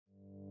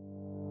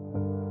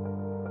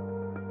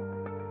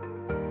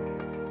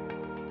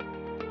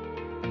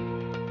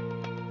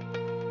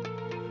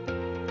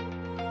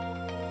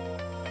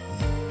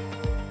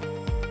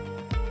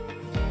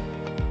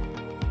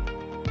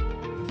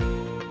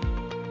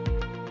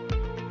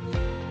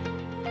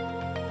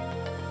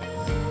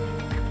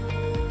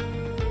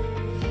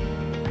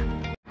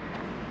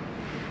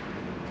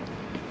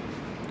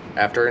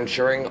After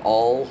ensuring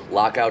all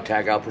lockout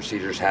tagout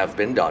procedures have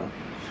been done,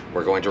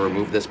 we're going to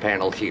remove this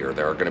panel here.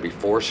 There are going to be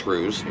 4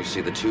 screws. You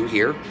see the 2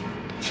 here.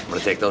 I'm going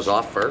to take those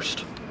off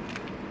first.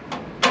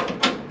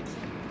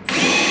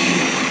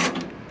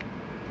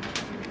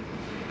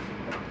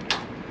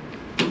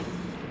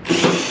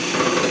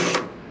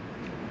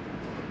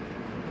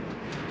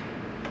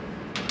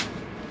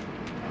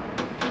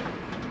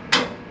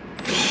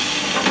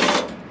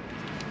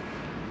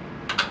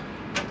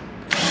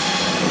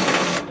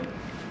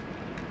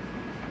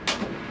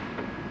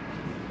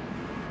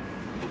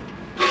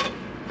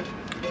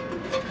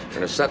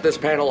 I'm going to set this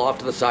panel off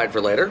to the side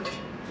for later.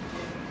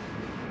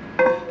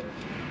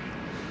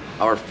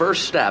 Our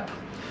first step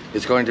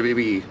is going to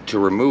be to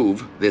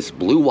remove this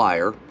blue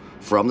wire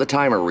from the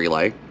timer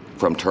relay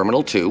from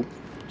terminal 2.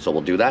 So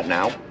we'll do that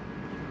now.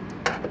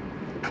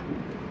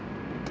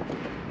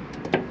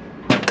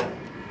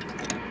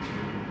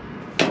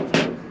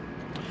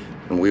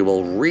 And we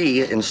will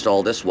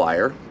reinstall this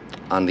wire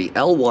on the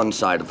L1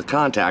 side of the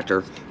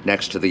contactor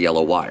next to the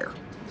yellow wire.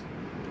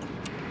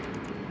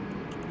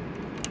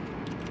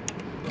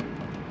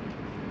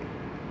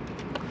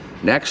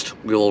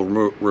 Next, we will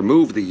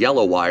remove the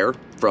yellow wire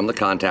from the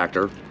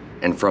contactor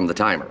and from the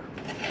timer.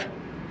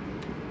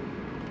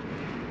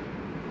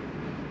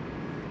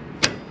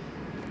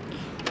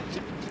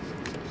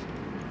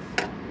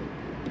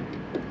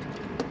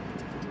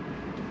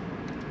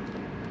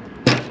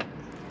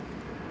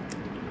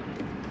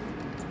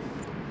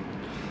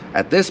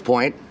 At this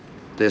point,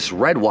 this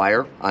red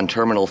wire on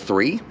terminal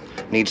 3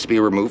 needs to be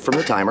removed from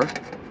the timer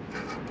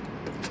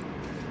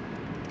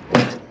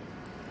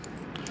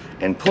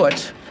and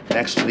put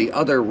next to the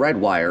other red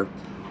wire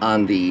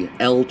on the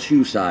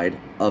L2 side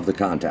of the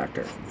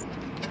contactor.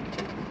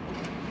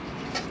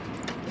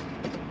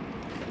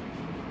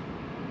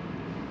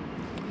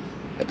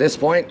 At this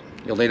point,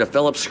 you'll need a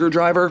Phillips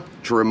screwdriver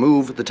to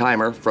remove the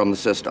timer from the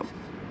system.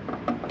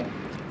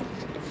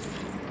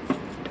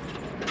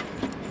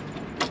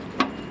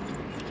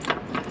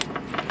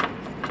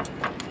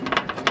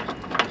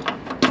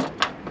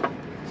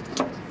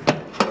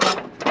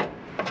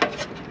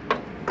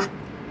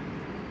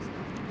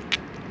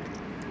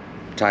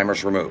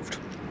 Timer's removed.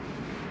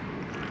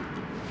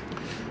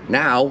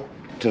 Now,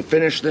 to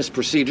finish this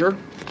procedure,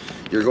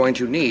 you're going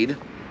to need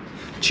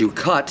to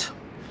cut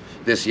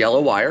this yellow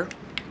wire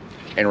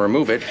and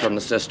remove it from the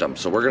system.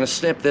 So we're going to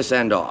snip this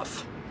end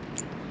off.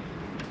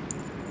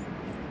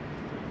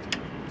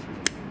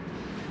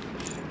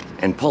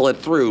 And pull it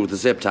through the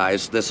zip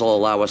ties. This will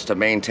allow us to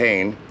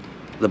maintain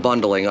the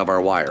bundling of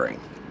our wiring.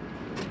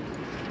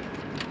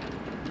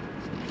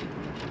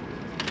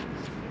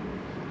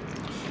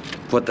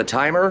 Put the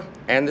timer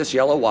and this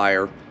yellow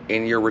wire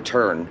in your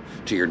return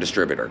to your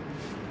distributor.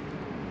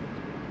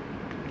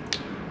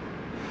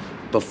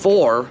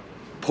 Before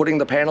putting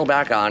the panel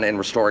back on and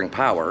restoring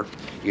power,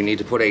 you need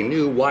to put a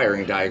new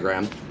wiring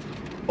diagram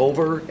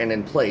over and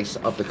in place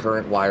of the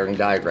current wiring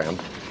diagram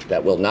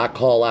that will not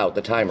call out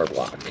the timer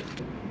block.